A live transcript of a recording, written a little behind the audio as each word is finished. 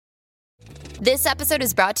This episode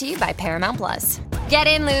is brought to you by Paramount Plus. Get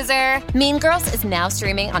in, loser! Mean Girls is now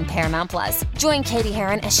streaming on Paramount Plus. Join Katie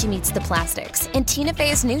Heron as she meets the plastics in Tina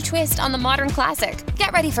Fey's new twist on the modern classic.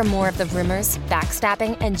 Get ready for more of the rumors,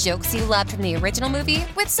 backstabbing, and jokes you loved from the original movie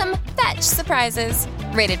with some fetch surprises.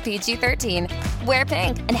 Rated PG-13. Wear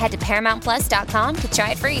pink and head to ParamountPlus.com to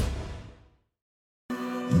try it free.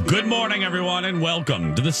 Good morning, everyone, and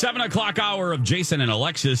welcome to the 7 o'clock hour of Jason and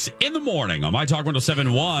Alexis in the morning on My Talk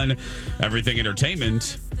 107.1. Everything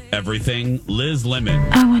Entertainment, everything Liz Lemon.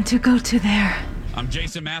 I want to go to there. I'm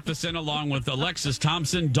Jason Matheson along with Alexis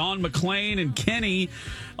Thompson, Dawn McClain, and Kenny.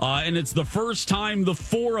 And it's the first time the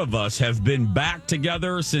four of us have been back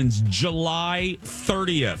together since July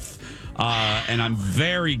 30th. And I'm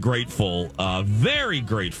very grateful to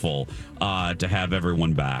have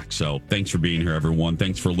everyone back. So thanks for being here, everyone.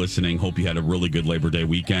 Thanks for listening. Hope you had a really good Labor Day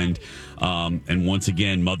weekend. And once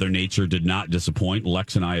again, Mother Nature did not disappoint.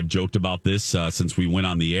 Lex and I have joked about this since we went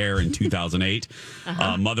on the air in 2008.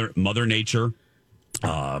 Mother Nature,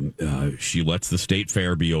 she lets the state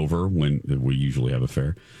fair be over when we usually have a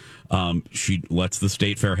fair. She lets the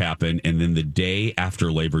state fair happen. And then the day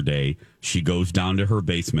after Labor Day, she goes down to her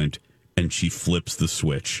basement and she flips the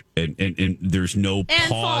switch, and there's no pause.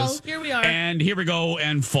 Fall. Here we are, and here we go,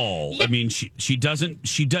 and fall. Yep. I mean, she does.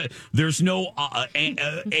 There's no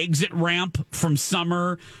exit ramp from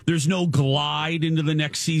summer. There's no glide into the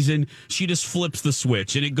next season. She just flips the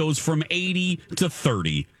switch, and it goes from 80 to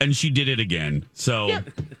 30, and she did it again. So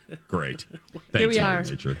great. Thanks, here we are.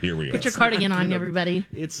 Nature. Here we are. Put your cardigan on, everybody.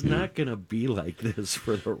 It's not going to be like this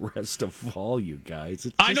for the rest of fall, you guys.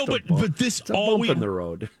 It's I know, but this always bump in the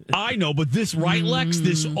road. I know, but this, right, Lex?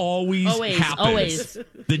 This always happens. Always.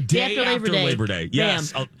 The day after Labor Day.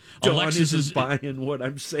 Yes. Alexis is buying what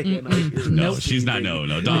I'm saying. No, she's not. No,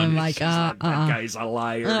 Dawn. I'm like, that guy's a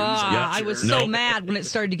liar. I was so mad when it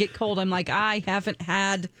started to get cold. I'm like, I haven't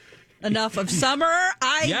had enough of summer.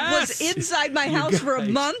 I was inside my house for a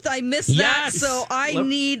month. I missed that, so I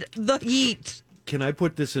need the heat. Can I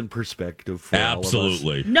put this in perspective for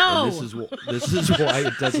Absolutely. all of us? No. And this is why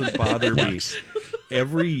it doesn't bother me.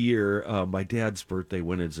 Every year, my dad's birthday,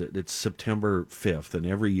 when is it? It's September 5th, and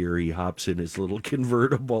every year he hops in his little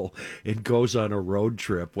convertible and goes on a road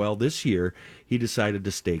trip. Well, this year, he decided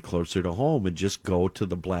to stay closer to home and just go to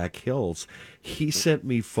the Black Hills. He sent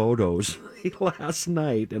me photos last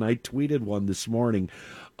night, and I tweeted one this morning,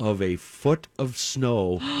 of a foot of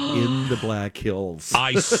snow in the Black Hills.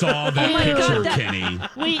 I saw that picture, Kenny.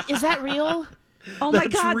 Wait, is that real? Oh my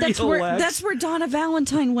God, that's where Donna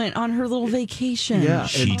Valentine went on her little vacation. Yeah,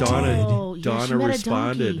 she and Donna she met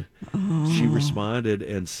responded. A She responded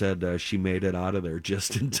and said she made it out of there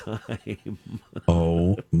just in time.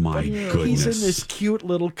 Oh my goodness! He's in this cute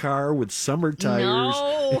little car with summer tires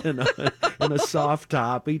and a soft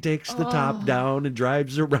top. He takes the top down and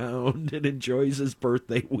drives around and enjoys his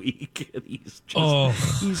birthday week. And he's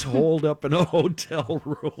holed up in a hotel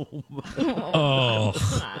room. Oh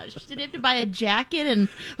gosh! Did he have to buy a jacket and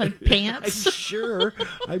like pants?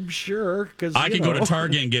 I'm sure. Because I can go to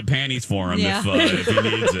Target and get panties for him if he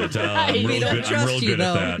needs it. I'm real good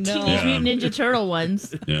at that. No. Teenage Mutant Ninja Turtle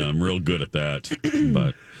ones. Yeah, I'm real good at that.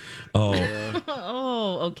 But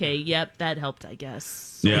okay. Yep, that helped, I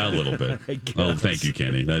guess. Yeah, a little bit. Oh, thank you,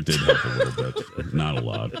 Kenny. That did help a little bit. Not a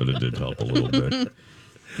lot, but it did help a little bit.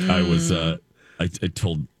 I was. I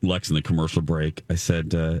told Lex in the commercial break. I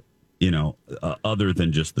said, other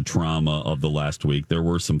than just the trauma of the last week, there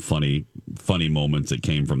were some funny moments that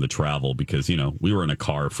came from the travel because we were in a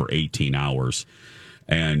car for 18 hours.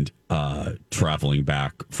 And traveling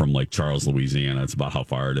back from Lake Charles, Louisiana, it's about how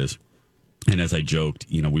far it is. And as I joked,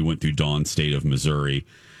 we went through Dawn's state of Missouri,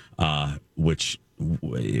 which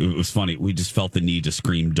it was funny. We just felt the need to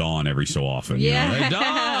scream Dawn every so often. Yeah.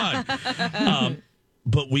 Dawn!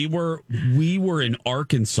 But we were in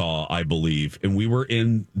Arkansas, I believe, and we were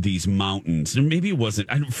in these mountains. And maybe it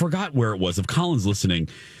wasn't. I forgot where it was. If Colin's listening,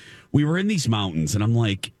 we were in these mountains, and I'm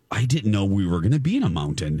like, I didn't know we were going to be in a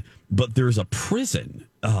mountain, but there's a prison.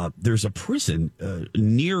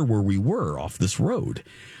 Near where we were off this road.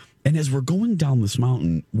 And as we're going down this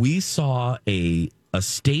mountain, we saw a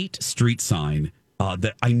state street sign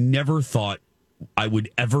that I never thought I would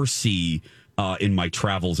ever see in my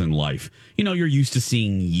travels in life. You're used to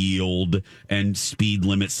seeing yield and speed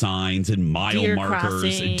limit signs and mile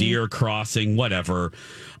markers, deer crossing, whatever.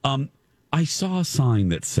 I saw a sign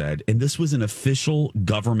that said, and this was an official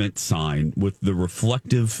government sign with the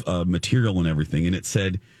reflective material and everything, and it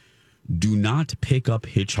said, do not pick up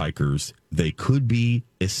hitchhikers. They could be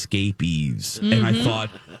escapees. And I thought,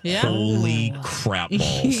 holy crap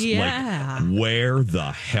balls. Like, where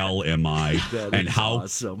the hell am I? And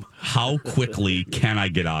how quickly can I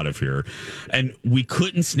get out of here? And we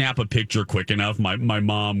couldn't snap a picture quick enough. My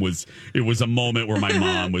mom it was a moment where my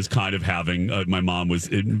mom was kind of having, my mom was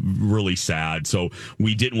really sad. So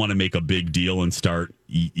we didn't want to make a big deal and start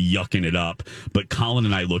yucking it up. But Colin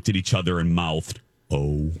and I looked at each other and mouthed,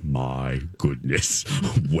 "Oh my goodness,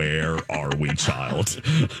 where are we, child?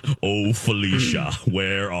 Oh, Felicia,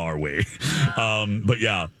 where are we?" But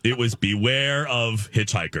yeah, it was beware of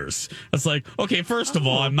hitchhikers. It's like, okay, first of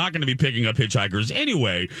all, I'm not going to be picking up hitchhikers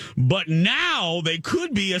anyway, but now they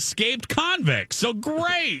could be escaped convicts. So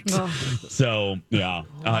great. So yeah,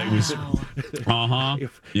 it was.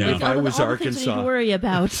 If I was Arkansas, to worry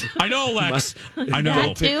about. I know, Lex. I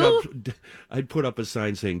know. I'd put up a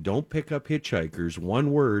sign saying, "Don't pick up hitchhikers."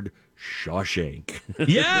 One word, Shawshank.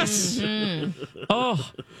 Yes.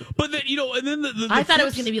 Oh, but then, and then I thought it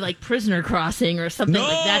was going to be like Prisoner Crossing or something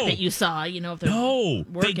like that you saw, if they're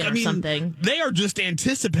working or something. They are just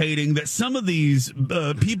anticipating that some of these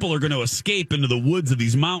people are going to escape into the woods of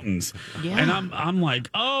these mountains. Yeah. And I'm like,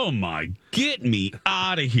 oh my, get me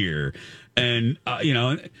out of here. And,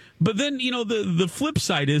 but then, the flip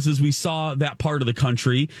side is we saw that part of the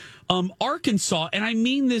country, Arkansas, and I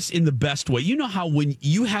mean this in the best way. You know how when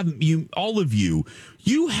you have an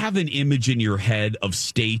image in your head of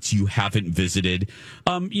states you haven't visited.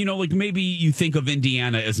 Like maybe you think of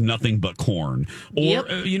Indiana as nothing but corn, or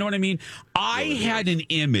you know what I mean? I had an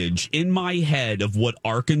image in my head of what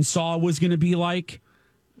Arkansas was going to be like.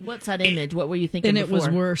 What's that image? What were you thinking? And before?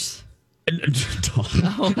 It was worse.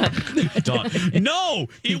 Dawn. No,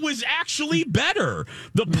 it was actually better.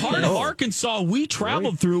 The part of Arkansas we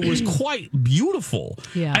traveled through was quite beautiful.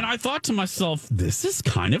 Yeah. And I thought to myself, this is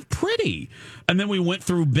kind of pretty. And then we went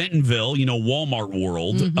through Bentonville, Walmart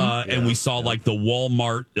World, and we saw like the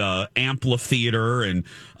Walmart amphitheater. And,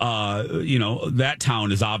 that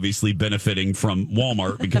town is obviously benefiting from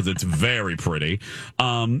Walmart because it's very pretty.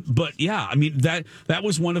 But yeah, I mean, that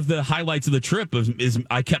was one of the highlights of the trip is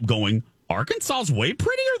I kept going, Arkansas's way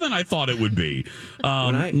prettier than I thought it would be.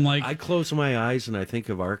 I close my eyes and I think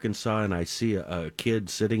of Arkansas and I see a kid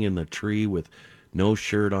sitting in the tree with no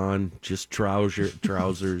shirt on, just trousers,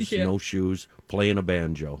 no shoes, playing a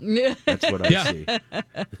banjo. That's what I see.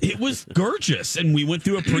 It was gorgeous. And we went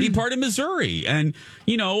through a pretty part of Missouri. And,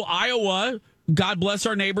 Iowa, God bless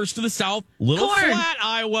our neighbors to the south. Little flat,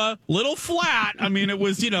 Iowa. Little flat. I mean, it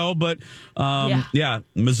was, but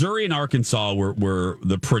Missouri and Arkansas were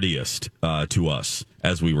the prettiest to us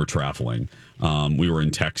as we were traveling. We were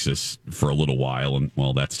in Texas for a little while, and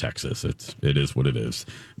well, that's Texas. It is what it is.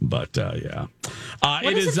 But yeah, what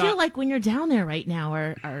does it feel like when you're down there right now?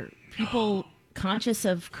 Are people conscious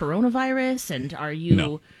of coronavirus? And are you?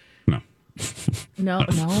 No. No.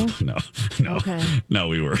 Okay. No,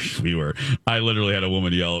 we were. I literally had a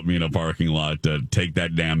woman yell at me in a parking lot to take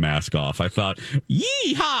that damn mask off. I thought,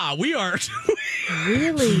 yeehaw, we are.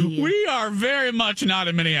 Really? We are very much not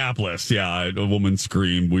in Minneapolis. Yeah, a woman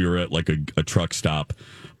screamed. We were at like a truck stop,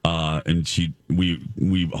 and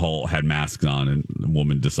we all had masks on, and the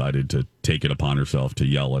woman decided to take it upon herself to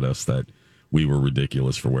yell at us that we were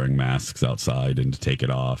ridiculous for wearing masks outside and to take it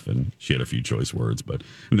off. And she had a few choice words,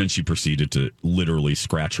 and then she proceeded to literally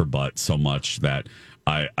scratch her butt so much that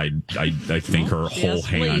I think her whole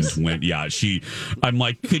hand went. Yeah, I'm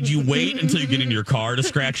like, could you wait until you get in your car to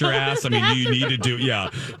scratch your ass? I mean, you need to do. Yeah,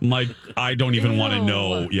 I'm like, I don't even want to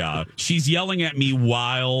know. Yeah, she's yelling at me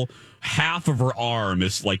while half of her arm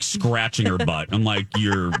is like scratching her butt. I'm like,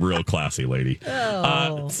 you're real classy, lady.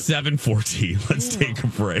 7:14. Let's take a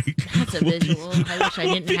break. That's a visual I wish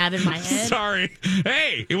I didn't have in my head. Sorry.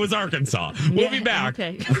 Hey, it was Arkansas. We'll be back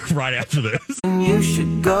right after this. You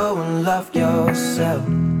should go and love yourself.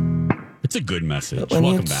 It's a good message.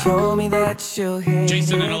 Welcome back.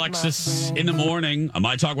 Jason and Alexis in the morning.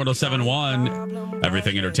 My Talk 107.1.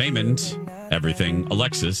 Everything entertainment. Everything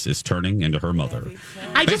Alexis is turning into her mother.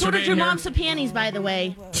 I just ordered your mom some panties, by the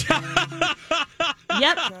way.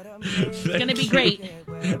 Yep. It's going to be great.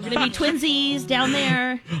 We're going to be twinsies down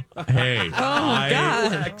there. Hey.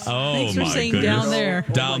 God. Thanks for saying goodness. Down there.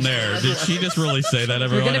 Down there. Did she just really say that,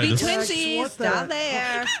 everyone? We're going to be twinsies down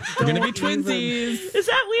there. We're going to be twinsies. Is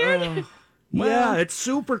that weird? Yeah, it's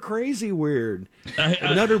super crazy weird.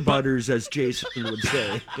 Nutter butters, as Jason would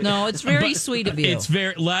say. No, it's very sweet of you. It's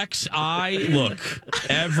very, Lex, look,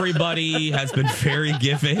 everybody has been very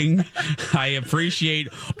giving. I appreciate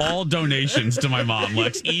all donations to my mom,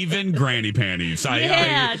 Lex, even granny panties.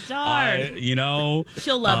 Darn.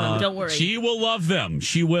 She'll love them, don't worry. She will love them.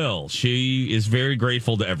 She will. She is very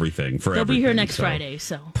grateful to everything for They'll everything. be here next Friday,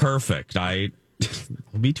 so. Perfect.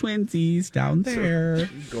 We'll be twinsies down there.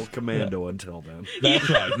 Go commando until then. That's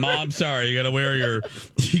right, Mom. Sorry, you gotta wear your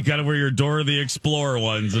Dora the Explorer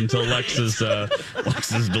ones until Lex's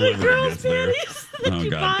delivery gets there. Oh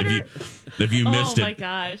God! If you missed it, my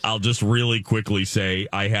gosh. I'll just really quickly say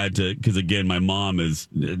I had to, because again, my mom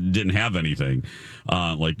didn't have anything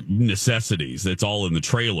like necessities. It's all in the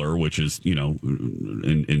trailer, which is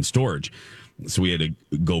in storage. So we had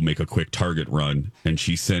to go make a quick Target run, and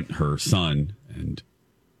she sent her son and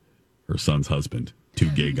her son's husband, 2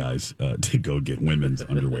 gay guys, to go get women's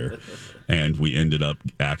underwear. And we ended up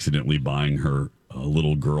accidentally buying her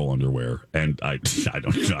little girl underwear. And I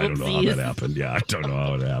don't know how that happened. Yeah, I don't know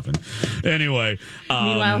how it happened. Anyway.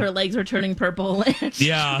 Meanwhile, her legs are turning purple and she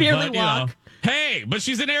barely walk. Hey, but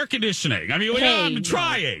she's in air conditioning. I mean, I'm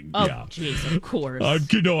trying. Oh, yeah. jeez, of course. I'm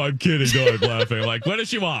kidding. No, I'm laughing. Like, what does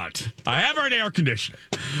she want? I have her in air conditioning.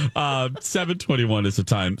 7:21 is the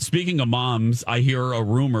time. Speaking of moms, I hear a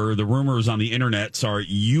rumor. The rumors on the internet are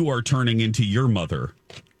you are turning into your mother.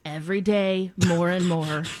 Every day, more and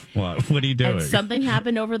more. What are you doing? And something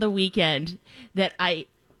happened over the weekend that I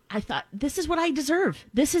thought, this is what I deserve.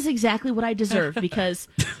 This is exactly what I deserve, because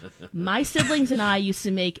my siblings and I used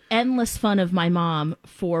to make endless fun of my mom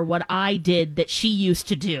for what I did that she used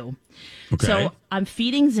to do. Okay. So I'm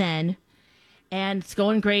feeding Zen, and it's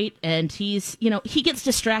going great, and he's, he gets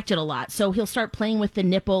distracted a lot. So he'll start playing with the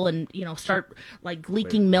nipple and, start like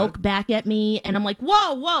leaking milk back at me. And I'm like,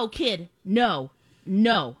 whoa, kid, no.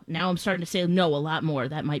 Now I'm starting to say no a lot more.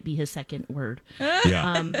 That might be his second word.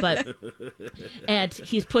 Yeah. And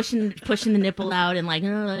he's pushing the nipple out and like,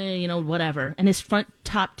 whatever. And his front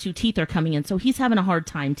top 2 teeth are coming in, so he's having a hard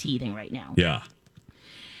time teething right now. Yeah.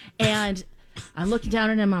 And I'm looking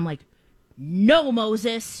down at him. I'm like, no,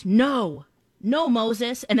 Moses, no,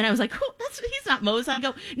 Moses. And then I was like, he's not Moses. I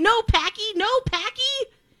go, no, Packy.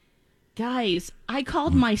 Guys, I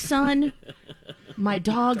called my son my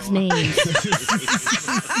dog's names.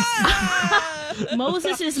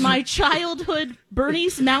 Moses is my childhood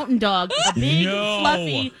Bernese Mountain Dog, a big,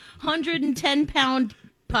 fluffy, 110-pound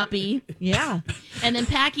puppy. Yeah. And then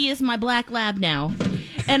Packy is my black lab now.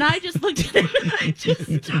 And I just looked at him and I just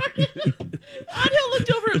started. Angel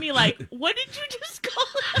looked over at me like, what did you just call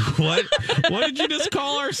him? What did you just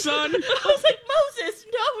call our son? I was like, Moses,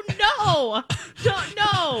 no.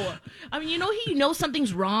 I mean, you know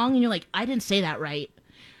something's wrong and you're like, I didn't say that right.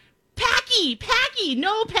 Packy,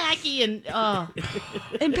 no Packy, and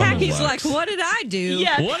Packy's like, what did I do?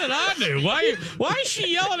 Yeah. What did I do? Why is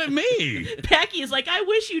she yelling at me? Packy is like, I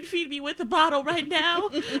wish you'd feed me with a bottle right now.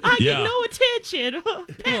 I get no attention.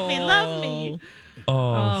 Pat me, love me.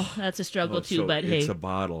 Oh, that's a struggle too. So but hey, it's a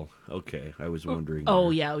bottle. Okay, I was wondering.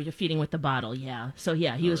 Yeah, you're feeding with the bottle. Yeah. So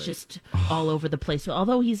yeah, he was just all over the place.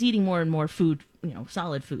 Although he's eating more and more food,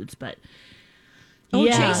 solid foods, but. Oh,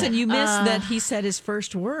 yeah. Jason, you missed that he said his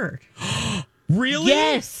first word. Really?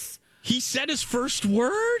 Yes. He said his first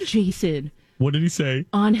word? Jason. What did he say?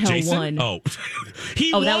 Angel won. Oh.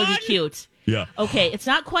 He won? That would be cute. Yeah. Okay, it's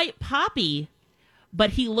not quite Poppy,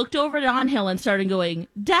 but he looked over at Angel and started going,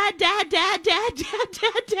 Dad, Dad, Dad, Dad, Dad,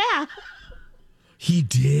 Dad, Dad. He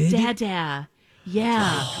did? Dad, Dad.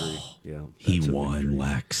 Yeah. Yeah. He won,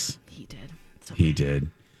 Lex. He did. Okay. He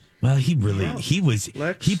did. Well, he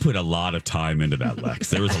put a lot of time into that,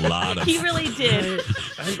 Lex. There was a lot of. He really did.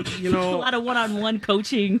 A lot of one-on-one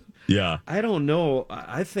coaching. Yeah. I don't know.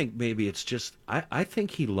 I think maybe it's just. I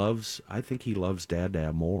think he loves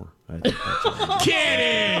Dad more. I think that's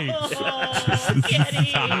Kidding.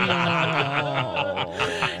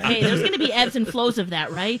 Hey, there's going to be ebbs and flows of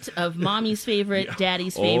that, right? Of mommy's favorite,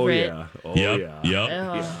 daddy's favorite. Yep.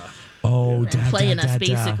 Oh, Dad, playing Dad, us Dad,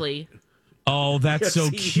 basically. Oh, that's so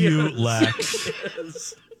cute, Lex.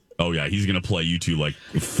 Oh, yeah, he's going to play you two like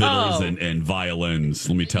fiddles and violins,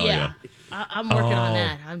 let me tell you. I'm working on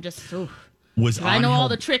that. I'm just... I know all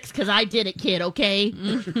the tricks because I did it, kid, okay?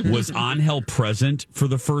 Was Angel present for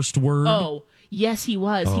the first word? Oh, yes, he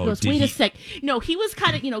was. He goes, wait a sec. No, he was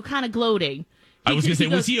kind of gloating. I was going to say,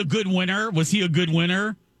 was he a good winner?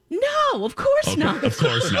 No, of course not. Of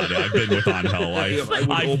course not. I've been with Angel.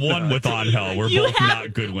 I've won with Angel. We're both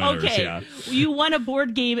not good winners. Okay, yeah. You won a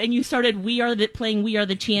board game and you started playing We Are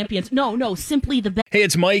the Champions. No, simply the best. Hey,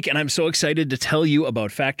 it's Mike, and I'm so excited to tell you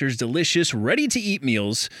about Factor's delicious, ready-to-eat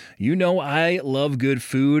meals. You know I love good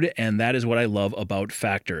food, and that is what I love about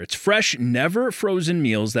Factor. It's fresh, never frozen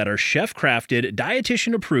meals that are chef-crafted,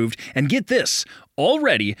 dietitian-approved, and get this, all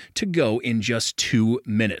ready to go in just 2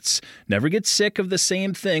 minutes. Never get sick of the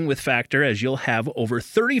same thing with Factor, as you'll have over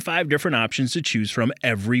 35 different options to choose from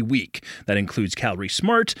every week. That includes Calorie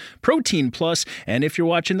Smart, Protein Plus, and if you're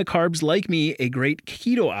watching the carbs like me, a great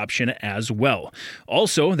keto option as well.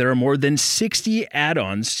 Also, there are more than 60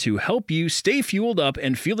 add-ons to help you stay fueled up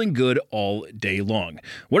and feeling good all day long.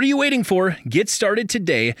 What are you waiting for? Get started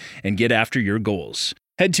today and get after your goals.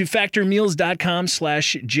 Head to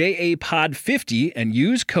factormeals.com/JAPOD50 and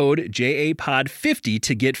use code JAPOD50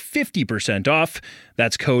 to get 50% off.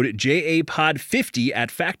 That's code JAPOD50 at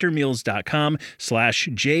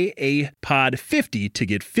factormeals.com/JAPOD50 to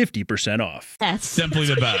get 50% off. That's Simply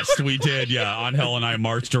the best. We did, yeah. Angel and I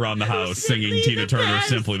marched around the house singing Tina Turner's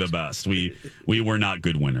Simply the Best. We were not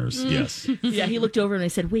good winners, yes. Yeah, he looked over and I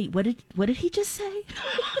said, wait, what did he just say?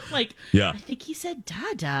 Like, yeah. I think he said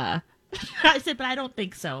dada. I said, but I don't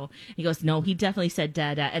think so. He goes, no, he definitely said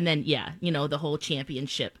dada. And then, yeah, the whole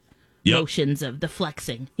championship motions of the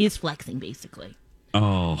flexing. He's flexing, basically.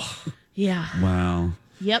 Oh. Yeah. Wow.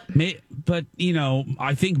 Yep. But,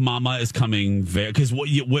 I think Mama is coming because what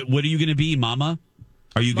are you going to be, Mama?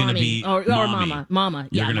 Are you going to be or Mama? Mama.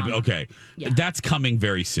 You're yeah, going to be, okay. Yeah. That's coming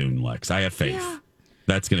very soon, Lex. I have faith. Yeah.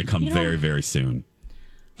 That's going to come very, very soon.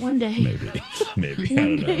 One day. Maybe. I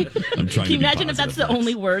don't know. I'm trying Can you imagine if that's the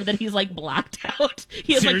only word that he's like blocked out?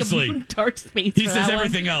 He has Seriously. like a dark space. He says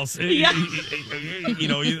everything else. Yeah. He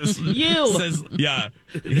You. says, yeah.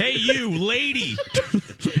 Hey, you, lady.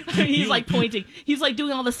 He's like pointing. He's like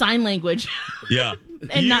doing all the sign language. Yeah.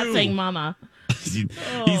 And not saying mama. He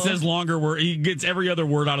says longer word. He gets every other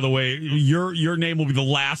word out of the way. Your name will be the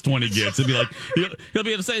last one he gets. It'll be like he'll be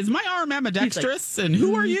able to say, "Is my arm ambidextrous?" And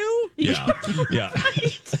who are you? Yeah.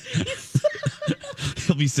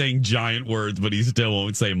 He'll be saying giant words, but he still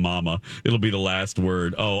won't say "mama." It'll be the last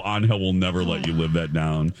word. Oh, Angel will never let you live that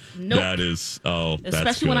down. Nope. That is.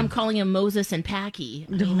 Especially when I'm calling him Moses and Packy.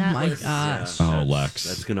 Gosh. Oh, Lex.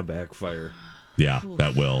 That's gonna backfire. Yeah,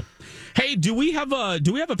 that will. Hey, do we have a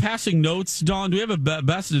passing notes, Dawn? Do we have a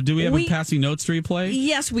passing notes to replay?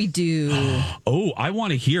 Yes, we do. Oh, I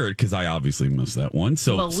want to hear it because I obviously missed that one.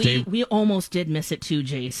 So well, we almost did miss it too,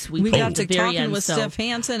 Jace. We got to talking with Steph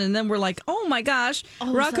Hansen, and then we're like, oh my gosh,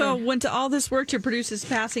 Rocco went to all this work to produce his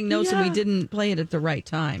passing notes, and we didn't play it at the right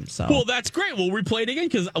time. So well, that's great. We'll replay it again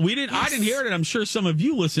because we didn't. Yes. I didn't hear it, and I'm sure some of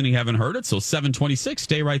you listening haven't heard it. So 7:26,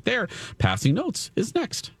 stay right there. Passing notes is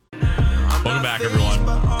next. Welcome back, everyone.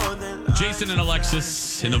 Jason and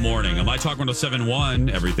Alexis in the morning. On My Talk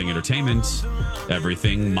 107.1, everything entertainment,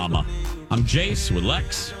 everything mama. I'm Jace with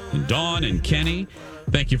Lex and Dawn and Kenny.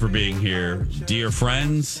 Thank you for being here, dear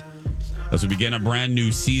friends. As we begin a brand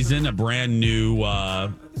new season, a brand new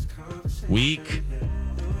week.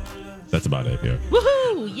 That's about it, yeah.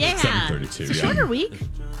 Woohoo! Yeah. 7:32. It's a shorter week.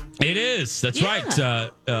 It is. That's right. It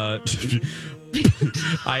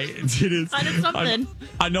is. I did something.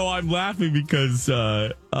 I know I'm laughing because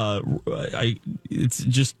it's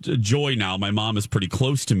just a joy now. My mom is pretty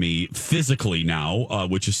close to me physically now,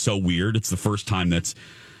 which is so weird. It's the first time that's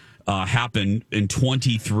happened in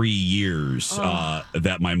 23 years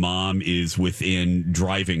that my mom is within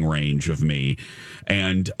driving range of me.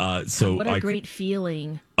 And so what a great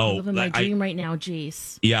feeling. Oh, I'm living my dream right now,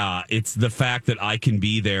 Jace. Yeah, it's the fact that I can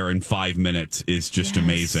be there in 5 minutes is just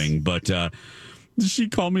amazing. But she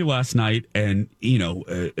called me last night, and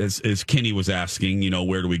as Kenny was asking,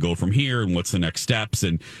 where do we go from here, and what's the next steps,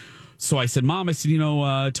 and so I said, Mom, I said,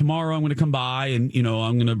 tomorrow I'm going to come by, and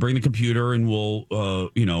I'm going to bring the computer, and we'll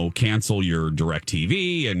cancel your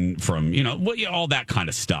DirecTV and from all that kind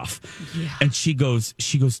of stuff. Yeah. And she goes,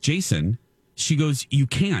 Jason. She goes, you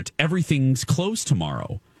can't. Everything's closed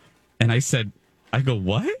tomorrow. And I go,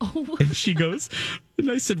 what? Oh. And she goes,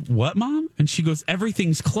 and I said, what, Mom? And she goes,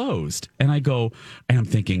 everything's closed. And I go, and I'm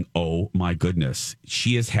thinking, oh my goodness,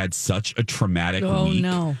 she has had such a traumatic week. Oh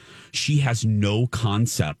no. She has no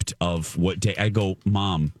concept of what day. I go,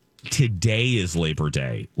 Mom, today is Labor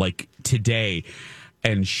Day. Like today.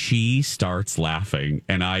 And she starts laughing,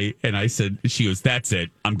 and I said, she goes, that's it.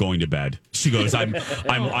 I'm going to bed. She goes, I'm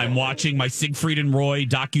watching my Siegfried and Roy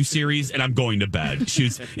docuseries, and I'm going to bed. She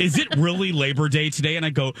goes, is it really Labor Day today? And I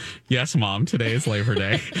go, yes, Mom, today is Labor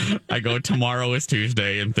Day. I go, tomorrow is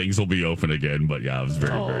Tuesday, and things will be open again. But yeah, it was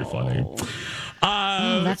very, very funny.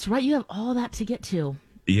 That's right. You have all that to get to.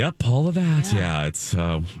 Yep, all of that. Yeah, it's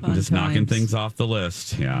just knocking things off the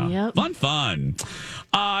list. Yeah, Yep. Fun.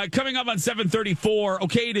 Coming up on 7:34.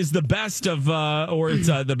 Okay, it is the best of,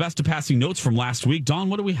 the best of passing notes from last week. Dawn,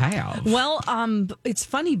 what do we have? Well, it's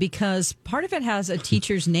funny because part of it has a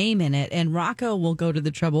teacher's name in it, and Rocco will go to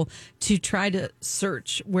the trouble to try to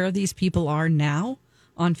search where these people are now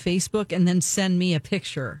on Facebook, and then send me a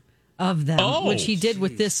picture of them, which he did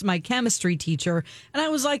with my chemistry teacher. And I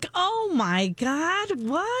was like, oh my God,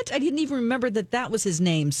 what? I didn't even remember that was his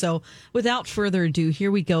name. So without further ado, here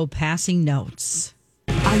we go, passing notes.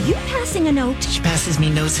 Are you passing a note? She passes me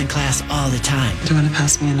notes in class all the time. Do you want to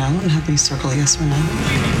pass me a note and have me circle yes or no?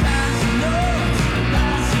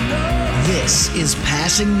 This is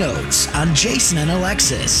Passing Notes on Jason and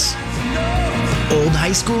Alexis. Old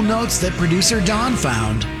high school notes that producer Dawn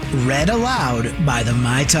found, read aloud by the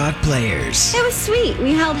My Talk players. It was sweet.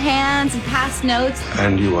 We held hands and passed notes.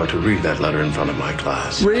 And you are to read that letter in front of my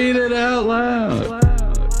class. Read it out loud.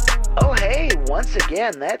 Oh, hey, once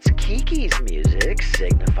again, that's Kiki's music,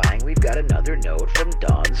 signifying we've got another note from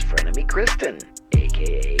Dawn's frenemy Kristen,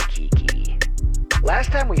 a.k.a. Kiki.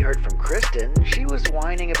 Last time we heard from Kristen, she was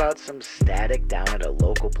whining about some static down at a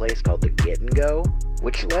local place called the Get and Go,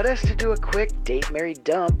 which led us to do a quick date, marry,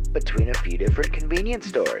 dump between a few different convenience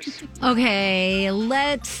stores. Okay,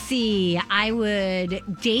 let's see. I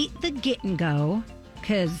would date the Get and Go,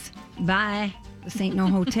 because, bye, this ain't no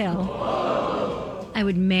hotel. I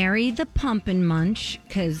would marry the Pump and Munch,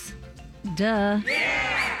 because, duh.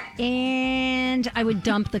 And I would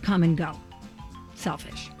dump the Come and Go.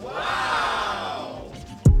 Selfish.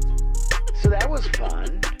 So that was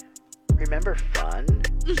fun. Remember fun?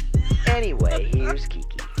 Anyway, here's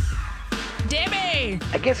Kiki. Debbie!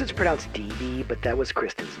 I guess it's pronounced DB, but that was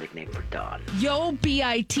Kristen's nickname for Dawn. Yo,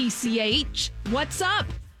 BITCH. What's up?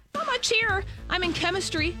 Not much here. I'm in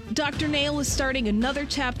chemistry. Dr. Nail is starting another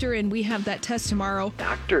chapter, and we have that test tomorrow.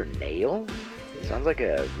 Dr. Nail? Sounds like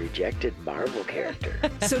a rejected Marvel character.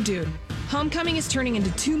 So, dude, homecoming is turning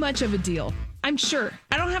into too much of a deal. I'm sure.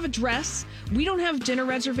 I don't have a dress. We don't have dinner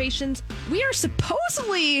reservations. We are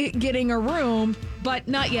supposedly getting a room, but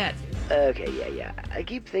not yet. Okay, yeah. I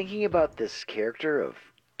keep thinking about this character of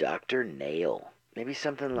Dr. Nail. Maybe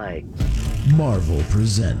something like... Marvel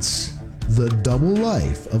presents The Double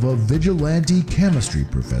Life of a Vigilante Chemistry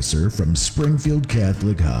Professor from Springfield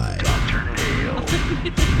Catholic High. Dr.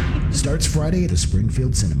 Nail. Starts Friday at the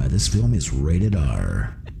Springfield Cinema. This film is rated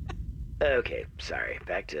R. Okay, sorry.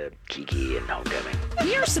 Back to Kiki and homecoming.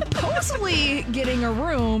 We are supposedly getting a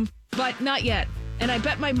room, but not yet. And I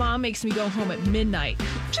bet my mom makes me go home at midnight.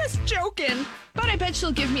 Just joking. But I bet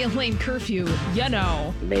she'll give me a lame curfew, you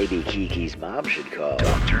know. Maybe Kiki's mom should call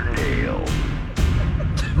Dr. Nail.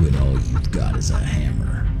 When all you've got is a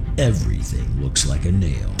hammer, everything looks like a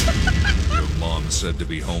nail. Your mom said to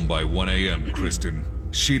be home by 1 a.m., Kristen.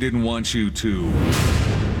 She didn't want you to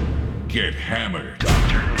get hammered.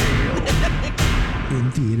 Dr. Nail. In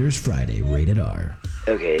theaters Friday, rated R.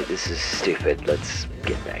 Okay, this is stupid. Let's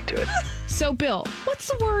get back to it. So, Bill, what's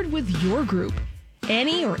the word with your group?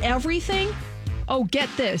 Any or everything? Oh, get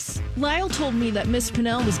this. Lyle told me that Miss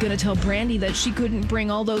Pinnell was going to tell Brandy that she couldn't bring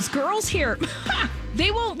all those girls here.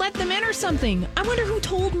 They won't let them in or something. I wonder who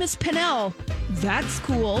told Miss Pinnell. That's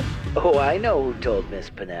cool. Oh, I know who told Miss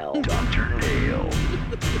Pinnell. Dr. Nail.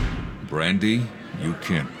 Brandy, you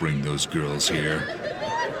can't bring those girls here.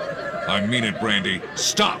 I mean it, Brandy.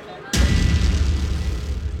 Stop!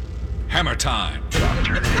 Hammer time!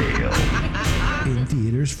 Dr. Nail. In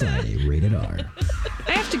theaters Friday, rated R.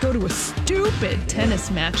 I have to go to a stupid tennis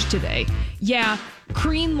match today. Yeah,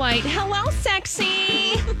 green light. Hello,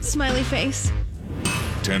 sexy! Smiley face.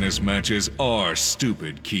 Tennis matches are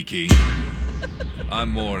stupid, Kiki. I'm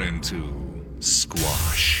more into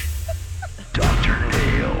squash. Dr.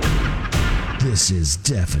 Nail. This is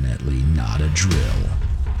definitely not a drill.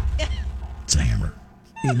 It's a hammer.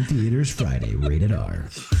 In theaters Friday, rated R.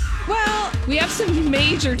 Well, we have some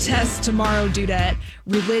major tests tomorrow, Dudette.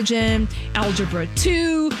 Religion, Algebra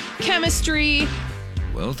 2, Chemistry.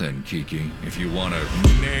 Well then, Kiki, if you want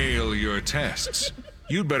to nail your tests,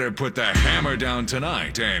 you'd better put the hammer down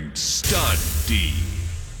tonight and study.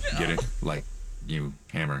 Get it? Like you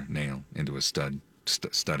hammer nail into a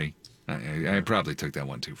study. I probably took that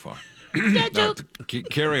one too far.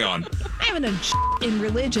 Carry on. I haven't done in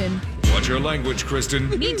religion. Watch your language, Kristen.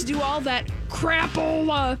 Need to do all that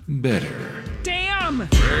crapola. Better. Damn.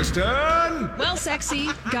 Kristen! Well, sexy.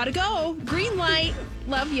 Gotta go. Green light.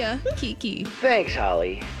 Love ya, Kiki. Thanks,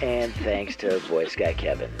 Holly. And thanks to voice guy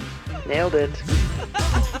Kevin. Nailed it.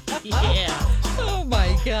 Yeah. Oh,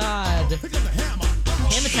 my God.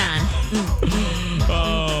 Hammer time.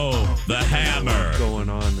 The hammer. Going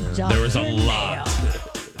on there. There was a lot.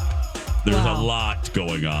 There was a lot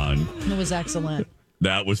going on. It was excellent.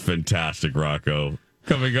 That was fantastic, Rocco.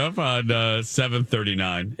 Coming up on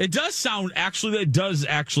 7:39. It does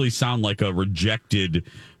actually sound like a rejected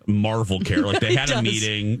Marvel character. Like they had a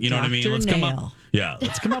meeting. You know what I mean? Let's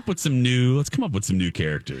come up with some new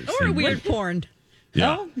characters. Or a weird porn.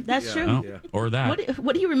 Yeah. Oh, that's true. Oh, or that.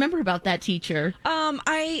 What do you remember about that teacher?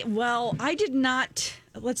 I did not.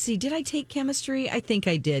 Let's see. Did I take chemistry? I think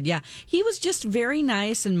I did. Yeah. He was just very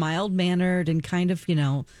nice and mild mannered and kind of,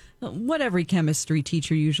 what every chemistry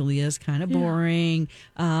teacher usually is, kind of boring.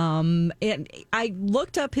 And I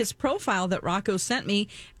looked up his profile that Rocco sent me.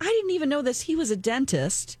 I didn't even know this. He was a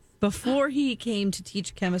dentist before he came to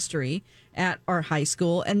teach chemistry at our high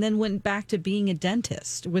school, and then went back to being a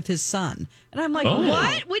dentist with his son. And I'm like,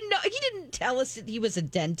 what? No, he didn't tell us that he was a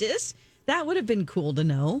dentist. That would have been cool to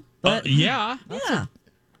know. But yeah.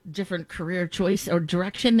 Different career choice or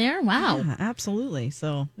direction there. Wow. Yeah, absolutely.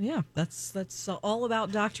 So, yeah, that's all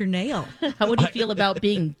about Dr. Nail. How would you feel about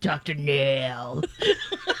being Dr. Nail?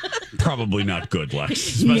 Probably not good, Lex.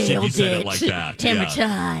 Especially if you said it like that. Hammer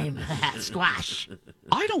time. Squash.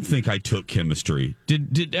 I don't think I took chemistry.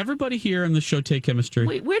 Did everybody here on the show take chemistry?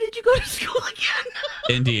 Wait, where did you go to school again?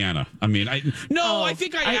 Indiana. I mean, I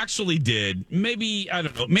think I actually did. Maybe, I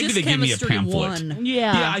don't know. Maybe they gave me a pamphlet.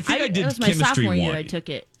 Yeah, I think I did that was my chemistry sophomore year. 1. I took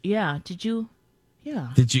it. Yeah. Did you? Yeah.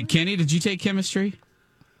 Did you, Kenny? Did you take chemistry?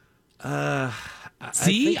 I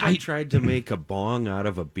tried to make a bong out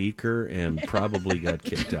of a beaker and probably got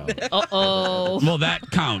kicked out. Uh-oh. Well, that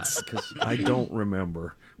counts. Because I don't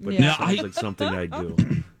remember. But Yeah. it sounds like something I do.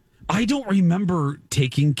 I don't remember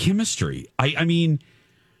taking chemistry. I have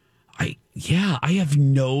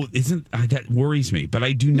no, that worries me, but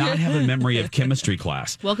I do not have a memory of chemistry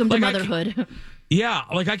class. Welcome to motherhood.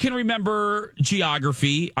 I can remember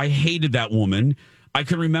geography. I hated that woman. I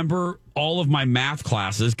can remember all of my math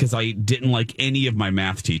classes because I didn't like any of my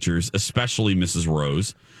math teachers, especially Mrs.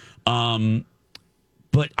 Rose.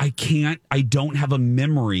 But I don't have a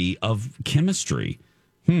memory of chemistry.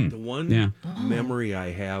 The one memory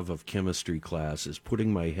I have of chemistry class is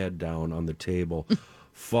putting my head down on the table,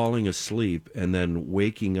 falling asleep, and then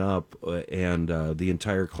waking up, and the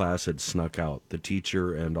entire class had snuck out. The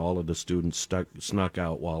teacher and all of the students snuck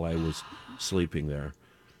out while I was sleeping there.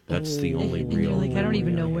 That's the only real. Like, I don't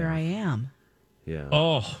even know where I am. Yeah.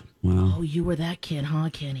 Oh, well. Oh, you were that kid, huh,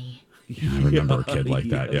 Kenny? Yeah, I remember a kid like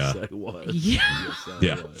that. Yes, Yeah. I was.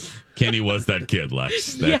 Yeah. Was. Kenny was that kid,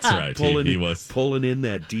 Lex. That's right. He was pulling in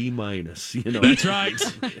that D-. That's right.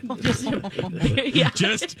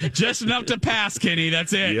 Just enough to pass, Kenny.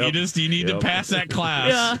 That's it. Yep. You need to pass that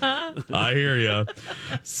class. I hear you.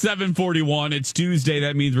 7:41. It's Tuesday.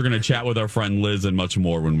 That means we're going to chat with our friend Liz and much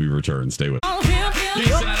more when we return. Stay with us.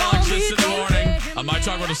 Jason and Alexis in the morning. On My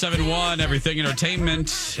Talk 107.1, everything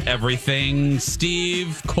entertainment, everything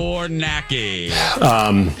Steve Kornacki.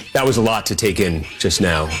 That was a lot to take in just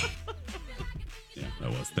now. Yeah, that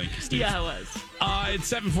was. Thank you, Steve. Yeah, it was. It's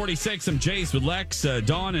 7:46. I'm Jace with Lex,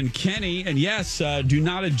 Dawn, and Kenny. And yes, do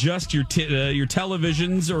not adjust your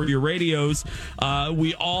televisions or your radios.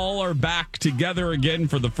 We all are back together again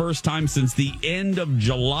for the first time since the end of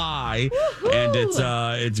July. Woo-hoo! And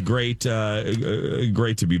it's great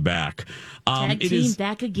to be back. Tag team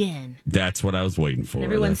back again. That's what I was waiting for. And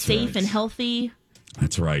everyone's safe and healthy.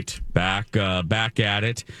 That's right. Back at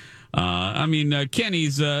it.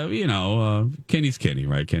 Kenny's, Kenny's Kenny,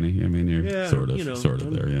 right, Kenny? I mean, you're sort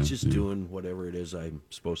of there, yeah. Just doing whatever it is I'm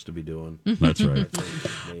supposed to be doing. That's right.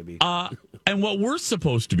 Maybe. And what we're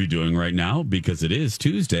supposed to be doing right now, because it is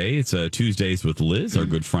Tuesday, it's Tuesdays with Liz, our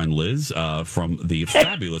good friend Liz, from the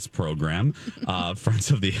fabulous program, Friends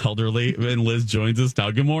of the Elderly. And Liz joins us now.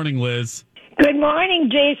 Good morning, Liz. Good morning,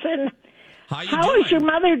 Jason. How is your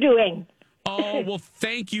mother doing? Oh, well,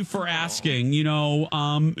 thank you for asking.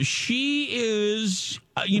 She is,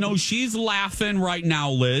 she's laughing right now,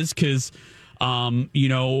 Liz, because, I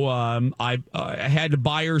had to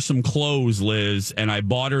buy her some clothes, Liz, and I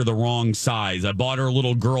bought her the wrong size. I bought her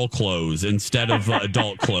little girl clothes instead of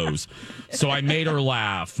adult clothes. So I made her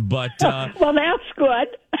laugh. But well, that's good.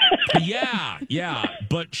 Yeah.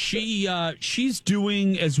 But she's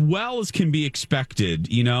doing as well as can be expected.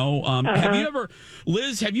 Have you ever,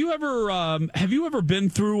 Liz? Have you ever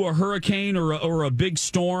been through a hurricane or a big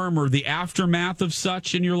storm or the aftermath of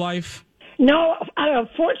such in your life? No,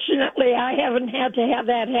 fortunately, I haven't had to have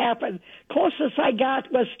that happen. Closest I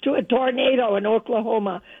got was to a tornado in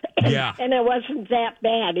Oklahoma. Yeah, and it wasn't that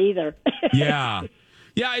bad either. Yeah.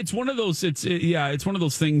 Yeah, it's one of those. It's one of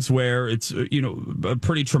those things where it's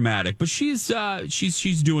pretty traumatic. But she's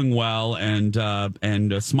doing well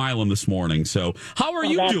and smiling this morning. So how are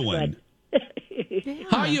you doing?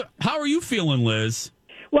 How are you feeling, Liz?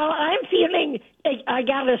 Well, I'm feeling. I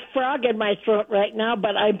got a frog in my throat right now,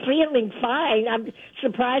 but I'm feeling fine. I'm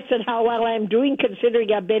surprised at how well I'm doing,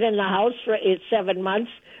 considering I've been in the house for 7 months.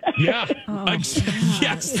 Yeah.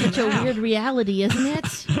 Yes. Such a weird reality, isn't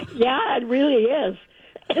it? Yeah, it really is.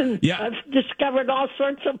 Yeah. I've discovered all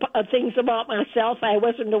sorts of things about myself I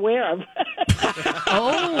wasn't aware of.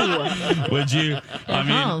 Oh. Would you? I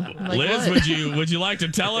mean, like Liz, what? would you like to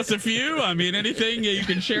tell us a few? I mean, anything you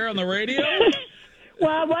can share on the radio?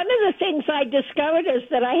 Well, one of the things I discovered is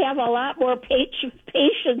that I have a lot more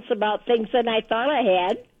patience about things than I thought I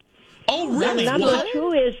had. Oh, really? And number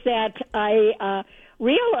two is that I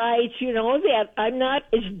realize, that I'm not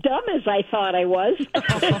as dumb as I thought I was.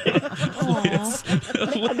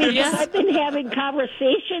 I mean, I've been having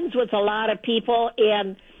conversations with a lot of people,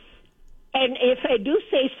 and if I do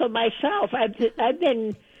say so myself, I've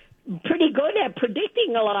been pretty good at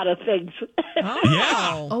predicting a lot of things.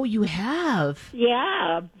 Yeah. Oh, you have?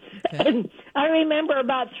 Yeah. Okay. I remember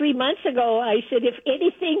about 3 months ago, I said,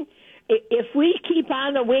 if we keep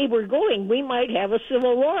on the way we're going, we might have a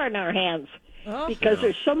civil war in our hands. Oh, because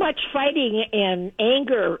there's so much fighting and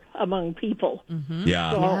anger among people. Mm-hmm.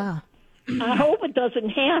 Yeah. So I hope it doesn't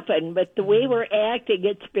happen, but the way we're acting,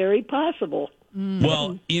 it's very possible.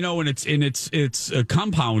 Well, and it's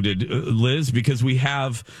compounded, Liz, because we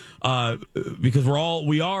have because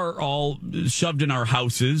we are all shoved in our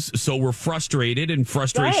houses, so we're frustrated, and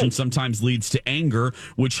frustration sometimes leads to anger,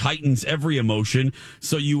 which heightens every emotion.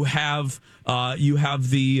 So you have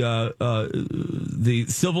the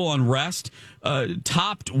civil unrest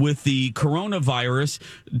topped with the coronavirus,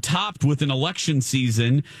 topped with an election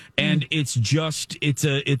season, and it's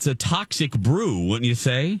a toxic brew, wouldn't you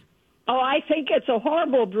say? Oh, I think it's a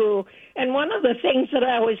horrible brew. And one of the things that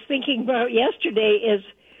I was thinking about yesterday is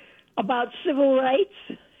about civil rights.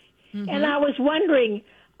 Mm-hmm. And I was wondering,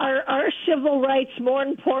 are our civil rights more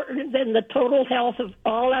important than the total health of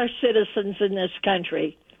all our citizens in this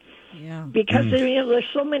country? Yeah. Because there's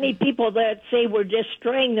so many people that say we're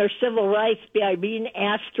destroying their civil rights by being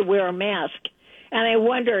asked to wear a mask. And I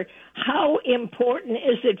wonder, how important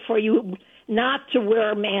is it for you not to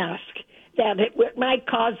wear a mask? That it might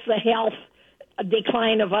cause the health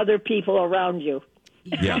decline of other people around you.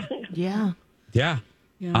 Yeah. Yeah.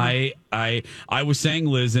 I was saying,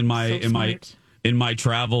 Liz, in my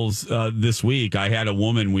travels this week, I had a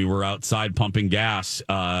woman. We were outside pumping gas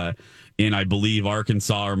in, I believe,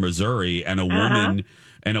 Arkansas or Missouri, and a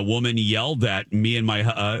woman yelled at me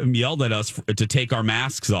and yelled at us to take our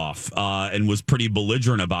masks off, and was pretty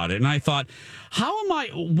belligerent about it. And I thought,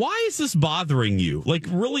 why is this bothering you? Like,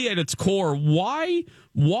 really at its core, why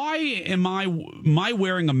am I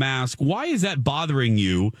wearing a mask? Why is that bothering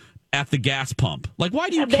you at the gas pump? Like, why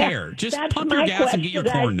do you care? Just pump your gas and get your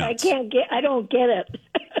corn nuts. I don't get it.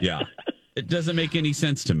 Yeah. It doesn't make any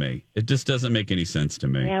sense to me. It just doesn't make any sense to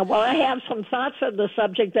me. Yeah, well, I have some thoughts on the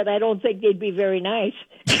subject that I don't think they'd be very nice.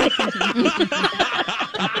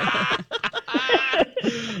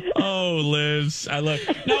 Oh, Liz,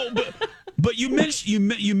 but you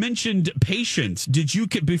mentioned patience. Did you,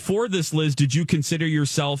 before this, Liz, did you consider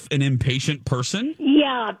yourself an impatient person?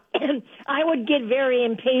 Yeah, I would get very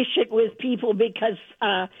impatient with people because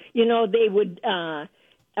they would.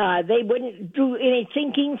 They wouldn't do any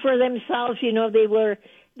thinking for themselves. They were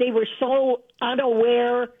so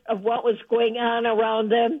unaware of what was going on around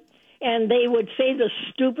them, and they would say the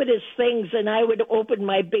stupidest things, and I would open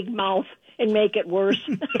my big mouth and make it worse.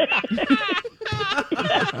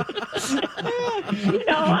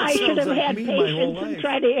 I should have had patience and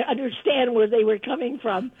try to understand where they were coming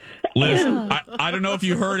from. Liz, I don't know if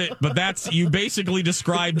you heard it, but you basically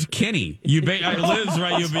described Kenny. Liz,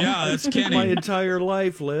 right? That's Kenny. My entire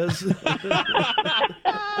life, Liz.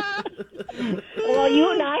 Well, you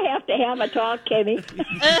and I have to have a talk, Kenny.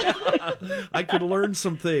 I could learn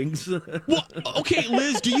some things. Well, okay,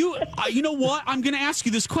 Liz, do you? You know what? I'm going to ask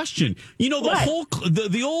you this question.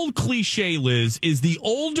 The old cliche, Liz, is the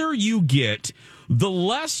older you get, the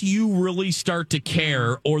less you really start to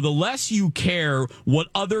care, or the less you care what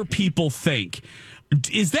other people think.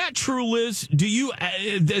 Is that true, Liz? Do you,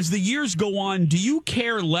 as the years go on, do you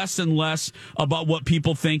care less and less about what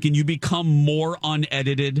people think, and you become more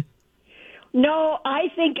unedited? No, I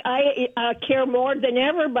think I care more than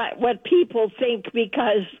ever about what people think,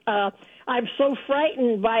 because I'm so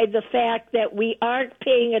frightened by the fact that we aren't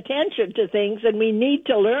paying attention to things, and we need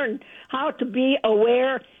to learn how to be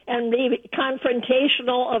aware and be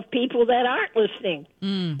confrontational of people that aren't listening.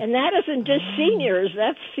 And that isn't just seniors,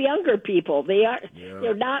 that's younger people.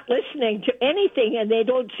 They're not listening to anything, and they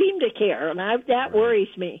don't seem to care, and that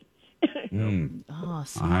worries me. Oh,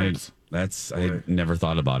 smart. I never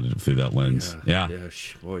thought about it through that lens. Yeah.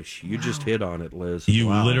 Boy, you just hit on it, Liz. You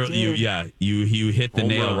Wow. literally, you hit the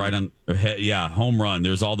nail right on. Yeah, home run.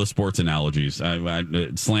 There's all the sports analogies.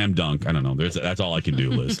 Slam dunk. I don't know. That's all I can do,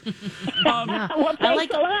 Liz. Well,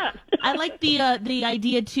 thanks a lot. I like the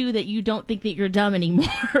idea too that you don't think that you're dumb anymore,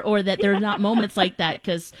 or that there's not moments like that.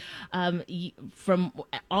 Because from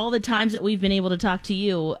all the times that we've been able to talk to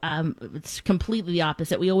you, it's completely the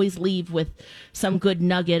opposite. We always leave with some good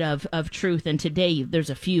nugget of truth, and today there's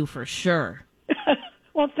a few for sure.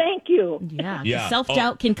 Well, thank you. Yeah.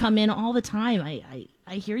 Self-doubt can come in all the time.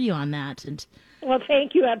 I hear you on that. And well,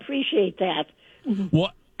 thank you. I appreciate that.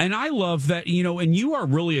 Well, and I love that, and you are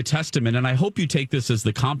really a testament, and I hope you take this as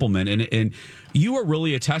the compliment, and you are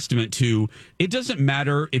really a testament to, it doesn't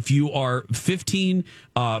matter if you are 15,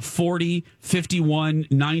 40, 51,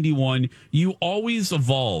 91, you always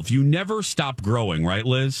evolve. You never stop growing, right,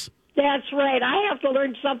 Liz? That's right. I have to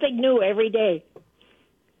learn something new every day.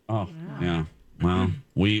 Oh, yeah. Well,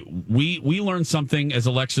 we learn something, as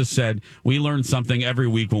Alexis said, we learn something every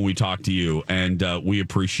week when we talk to you, and we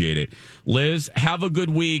appreciate it. Liz, have a good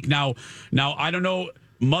week. Now, I don't know,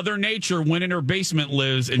 Mother Nature went in her basement,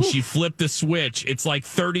 Liz, and she flipped the switch. It's like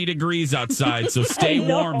 30 degrees outside, so stay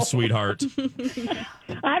warm, sweetheart.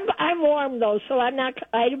 I'm warm, though, so I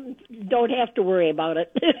don't have to worry about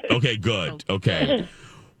it. Okay, good. Okay.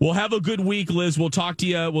 Well, have a good week, Liz. We'll talk to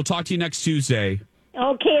you next Tuesday.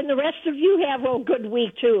 Okay, and the rest of you have a good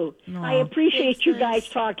week, too. I appreciate you guys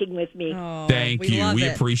talking with me. Thank you. We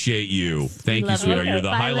appreciate you. Thank you, sweetheart. You're the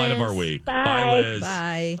highlight of our week. Bye, Liz.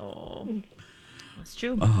 Bye. That's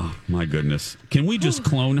true. Oh, my goodness. Can we just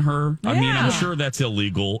clone her? I mean, I'm sure that's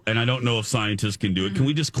illegal, and I don't know if scientists can do it. Can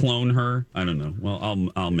we just clone her? I don't know. Well,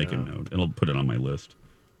 I'll make a note. I'll put it on my list.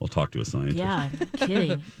 I'll talk to a scientist. Yeah,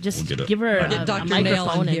 kidding. Just We'll give her Get a Dr. microphone Nail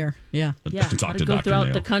in and here. Yeah. Talk to go Dr. throughout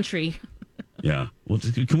Nail. the country. Yeah. Well,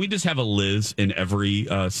 can we just have a Liz in every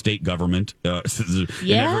state government?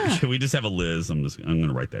 Yeah. Can we just have a Liz? I'm going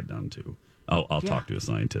to write that down too. I'll talk to a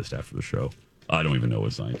scientist after the show. I don't even know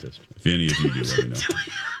a scientist. If any of you do, let me know.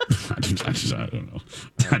 I don't know.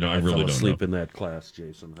 I really don't know. Sleep in that class,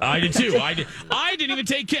 Jason. I did too. I didn't even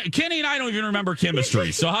take Kenny, and I don't even remember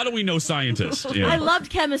chemistry. So how do we know scientists? Yeah. I loved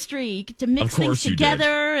chemistry. You get to mix things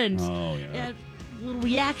together and little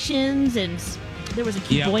reactions, and there was a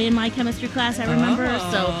cute boy in my chemistry class, I remember,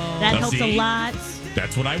 so that helped a lot.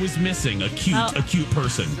 That's what I was missing, a cute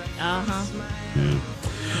person. Yeah.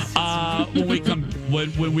 When we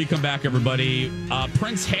come back, everybody,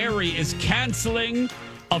 Prince Harry is canceling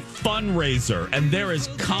a fundraiser, and there is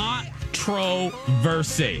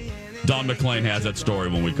controversy. Don McLean has that story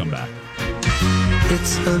when we come back.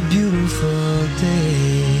 It's a beautiful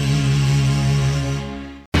day.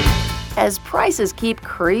 As prices keep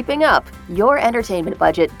creeping up, your entertainment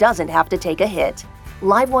budget doesn't have to take a hit.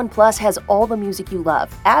 Live One Plus has all the music you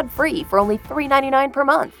love, ad-free for only $3.99 per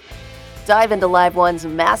month. Dive into Live One's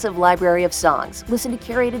massive library of songs, listen to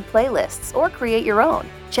curated playlists, or create your own.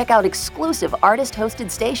 Check out exclusive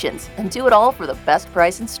artist-hosted stations, and do it all for the best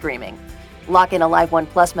price in streaming. Lock in a Live One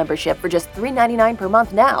Plus membership for just $3.99 per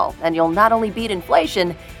month now, and you'll not only beat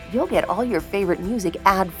inflation, you'll get all your favorite music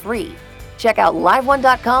ad-free. Check out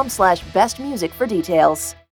liveone.com/bestmusic for details.